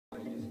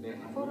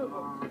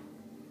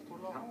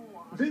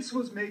This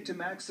was made to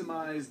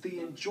maximize the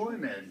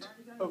enjoyment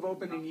of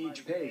opening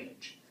each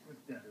page.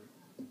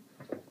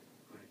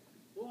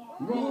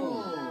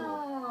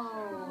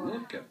 Whoa!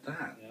 Look at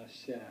that.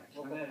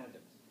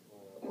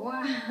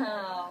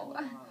 Wow.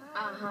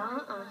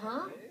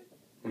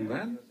 And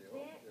then?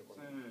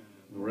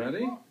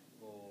 Ready?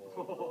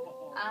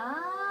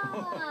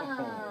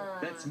 Ah.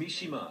 That's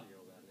Mishima.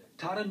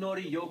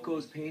 Tadanori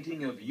Yoko's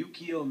painting of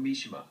Yukio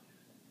Mishima.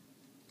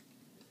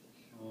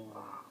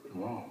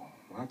 Whoa,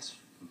 that's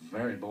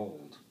very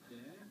bold.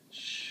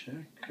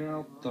 Check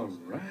out the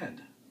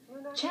red.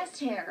 Chest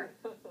hair.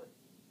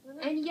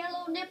 And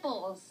yellow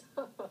nipples.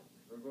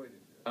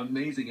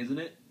 Amazing, isn't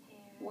it?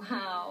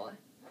 Wow.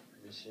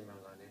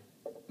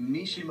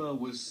 Mishima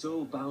was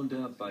so bound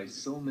up by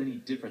so many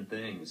different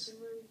things.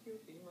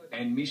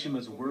 And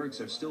Mishima's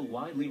works are still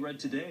widely read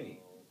today.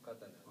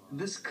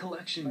 This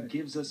collection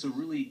gives us a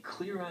really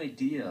clear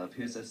idea of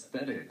his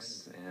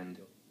aesthetics and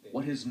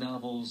what his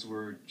novels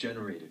were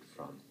generated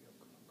from.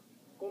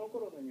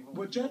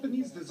 What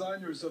Japanese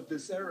designers of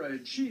this era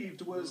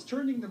achieved was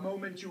turning the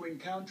moment you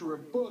encounter a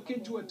book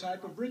into a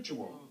type of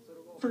ritual.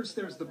 First,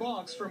 there's the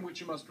box from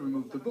which you must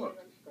remove the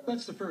book.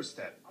 That's the first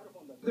step.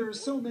 There are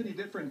so many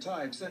different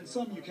types, and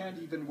some you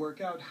can't even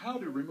work out how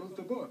to remove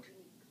the book.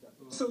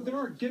 So there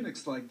are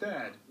gimmicks like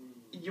that.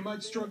 You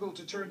might struggle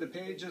to turn the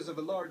pages of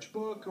a large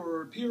book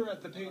or peer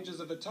at the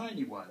pages of a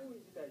tiny one.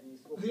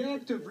 The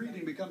act of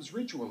reading becomes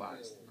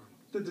ritualized.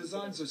 The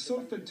designs are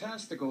so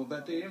fantastical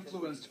that they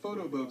influenced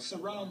photo books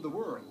around the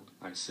world.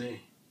 I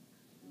see.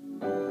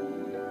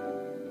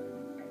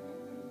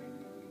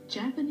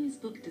 Japanese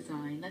book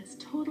design that's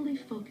totally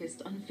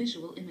focused on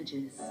visual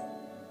images.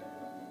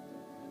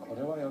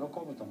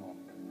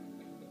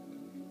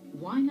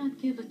 Why not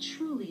give a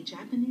truly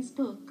Japanese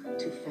book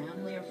to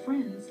family or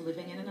friends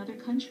living in another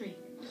country?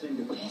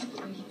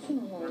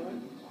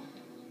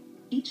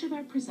 Each of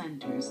our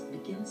presenters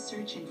begins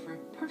searching for a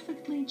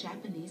perfectly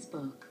Japanese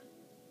book.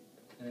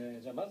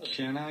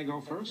 Can I go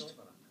first?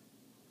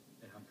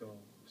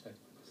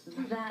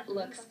 That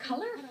looks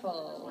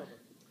colorful.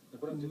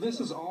 This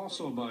is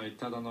also by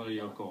Tadanori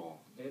Yoko.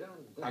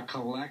 A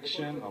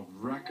collection of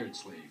record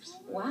sleeves.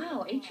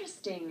 Wow,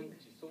 interesting.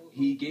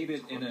 He gave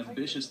it an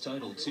ambitious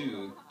title,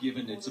 too,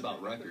 given it's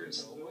about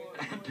records.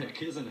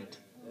 Epic, isn't it?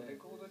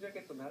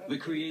 The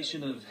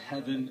creation of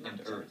heaven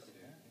and earth.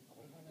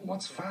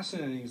 What's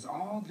fascinating is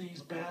all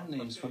these band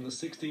names from the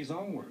 60s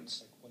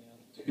onwards.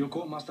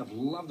 Yoko must have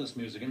loved this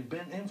music and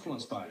been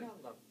influenced by it.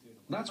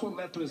 That's what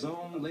led to his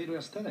own later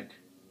aesthetic.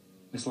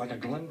 It's like a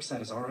glimpse at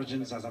his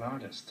origins as an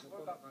artist.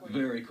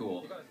 Very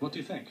cool. What do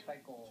you think?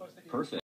 Perfect.